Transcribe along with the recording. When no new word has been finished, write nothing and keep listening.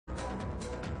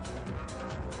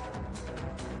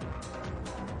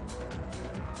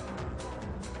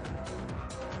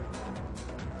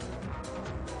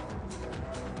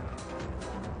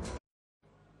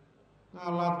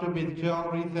I'll have to be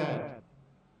sure reset.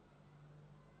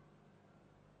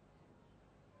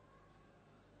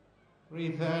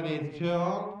 Reset is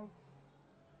sure.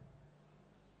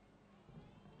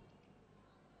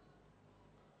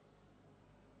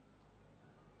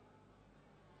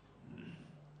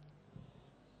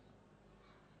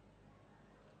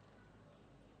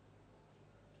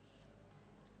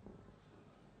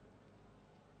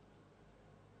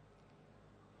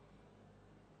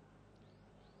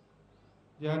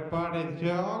 That part is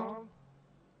sure.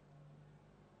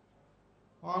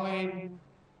 All in.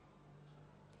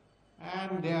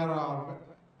 And thereof,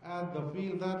 as the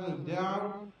field settles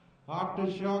down,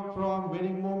 aftershock from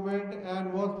winning movement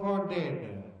and most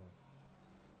wanted.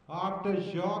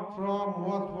 Aftershock from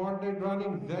most wanted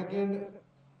running second,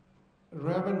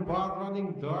 Raven Bath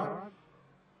running third.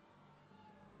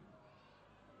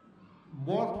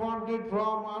 Most wanted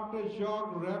from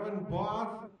aftershock, Raven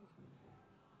Bath,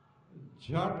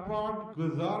 Jhatpat,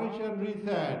 Guzarish and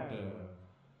reset.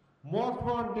 Most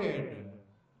wanted.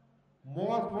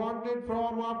 Most wanted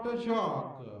from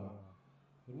aftershock.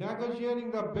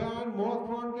 Negotiating the ban, most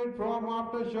wanted from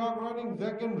aftershock running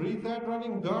second, reset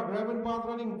running third, Raven Pass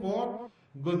running fourth,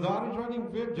 Guzarish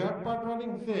running fifth, Jhatpat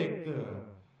running sixth.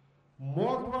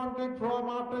 Most wanted from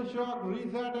aftershock,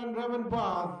 reset and Raven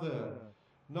Pass.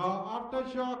 Now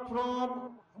aftershock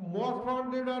from most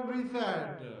wanted and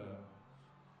reset.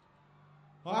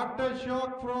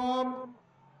 Aftershock from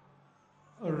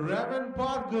Raven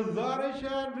Pass, Guzarish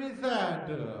and reset.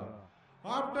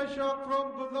 Aftershock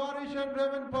from Guzarish and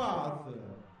Raven Pass.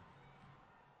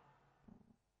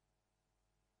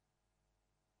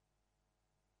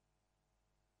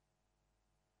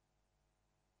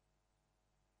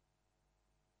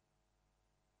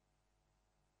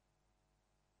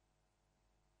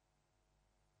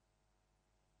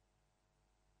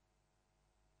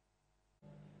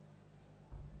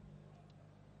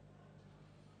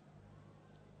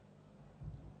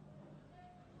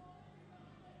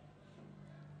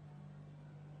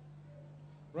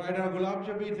 Rider gulab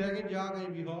Shabir second जा गई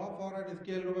भी हो फौरन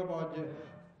scale पे पहुंच जाए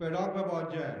पेडॉक पे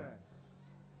पहुंच जाए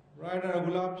राइडर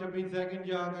गुलाब शबीर सेकंड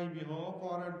जा गई भी हो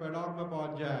फौरन पेडॉक पे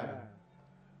पहुंच जाए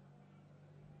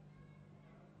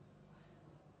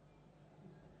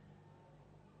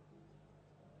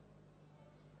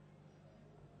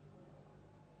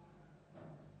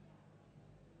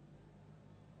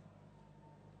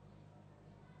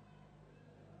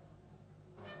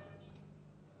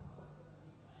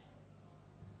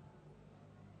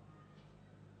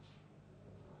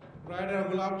राइडर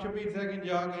गुलाब शबीर सेकंड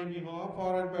जा गई भी हो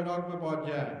फौरन पेडॉक पे पहुंच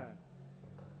जाए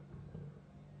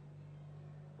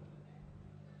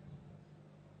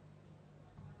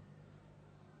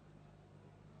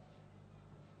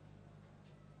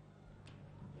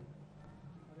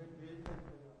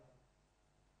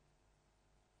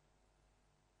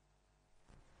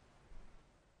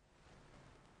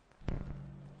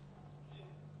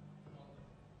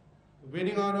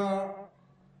winning honor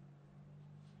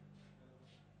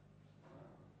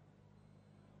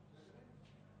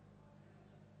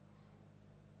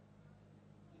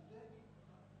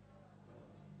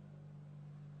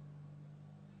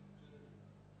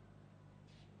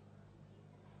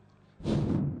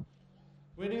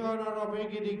winning honor of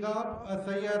AKT Cup,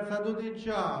 Sayyid Saduddin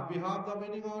Shah. Behalf the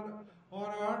winning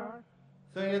honor,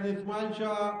 Sayyid Ismail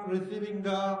Shah receiving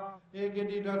the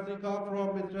AKT Jersey Cup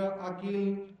from Mr.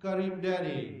 Akil Karim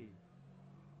Dari.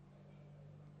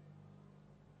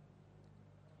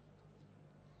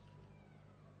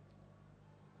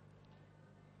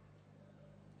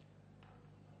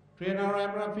 Trainer M.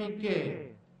 Rafiq K.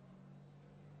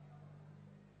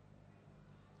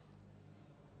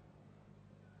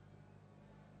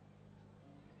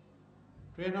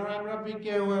 Trainer M. Rafiq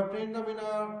K, who have trained the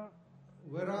winner,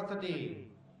 Veracity.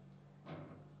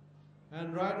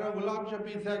 And rider Gulab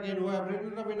Shafi second, who have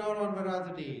ridden the winner on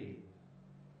Veracity.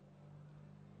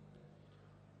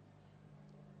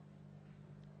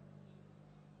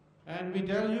 And we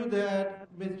tell you that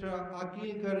Mr.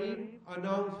 Akil Karim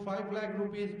announced 5 lakh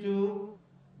rupees to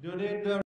donate the